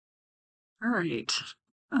All right.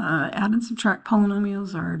 Add and subtract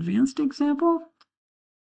polynomials are advanced example.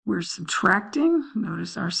 We're subtracting.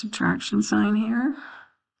 Notice our subtraction sign here.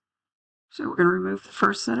 So we're going to remove the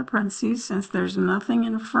first set of parentheses. Since there's nothing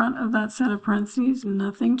in front of that set of parentheses,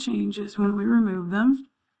 nothing changes when we remove them.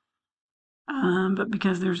 But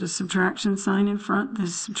because there's a subtraction sign in front,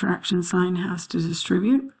 this subtraction sign has to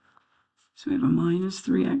distribute. So we have a minus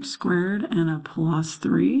 3x squared and a plus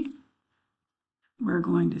 3. We're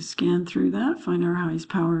going to scan through that, find our highest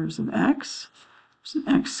powers of x. There's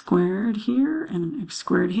an x squared here and an x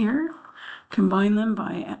squared here. Combine them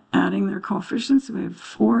by adding their coefficients. So we have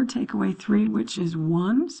 4 take away 3, which is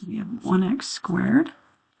 1. So we have 1x squared.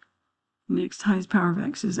 Next highest power of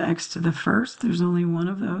x is x to the first. There's only one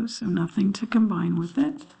of those, so nothing to combine with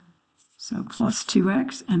it. So plus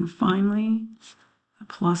 2x. And finally, a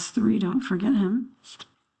plus 3. Don't forget him.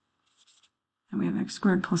 And we have x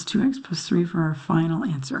squared plus 2x plus 3 for our final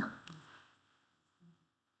answer.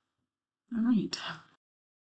 All right.